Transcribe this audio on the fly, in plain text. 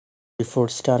Before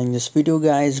starting this video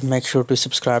guys, make sure to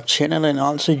subscribe channel and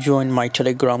also join my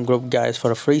telegram group guys for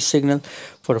a free signal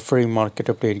for a free market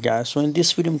update guys. So in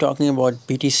this video I'm talking about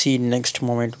BTC next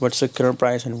moment, what's the current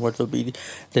price and what will be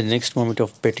the next moment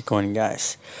of Bitcoin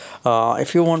guys.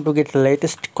 If you want to get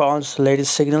latest calls,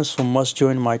 latest signals, so must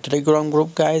join my telegram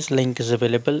group guys. Link is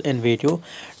available in video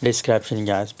description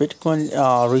guys. Bitcoin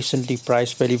recently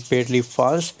price very badly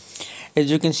falls. As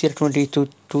you can see,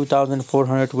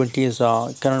 22,420 is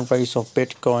current price of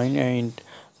Bitcoin and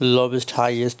lowest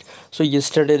highest. So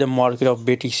yesterday the market of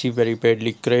BTC very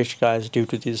badly crashed guys due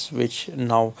to this, which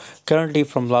now currently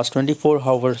from last 24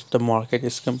 hours the market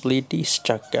is completely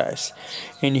stuck guys.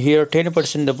 And here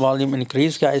 10% the volume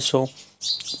increase guys, so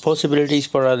possibilities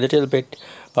for a little bit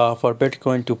for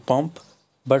Bitcoin to pump,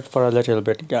 but for a little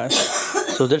bit guys.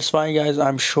 So that's why guys,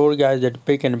 I'm sure guys that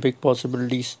big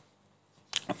possibilities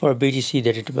for BTC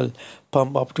that it will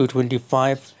pump up to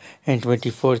 25 and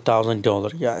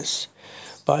 $24,000 guys.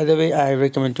 By the way, I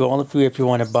recommend to all of you if you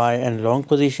want to buy and long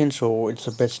position, so it's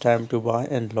the best time to buy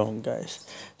and long guys.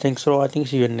 Thanks for watching.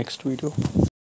 See you in next video.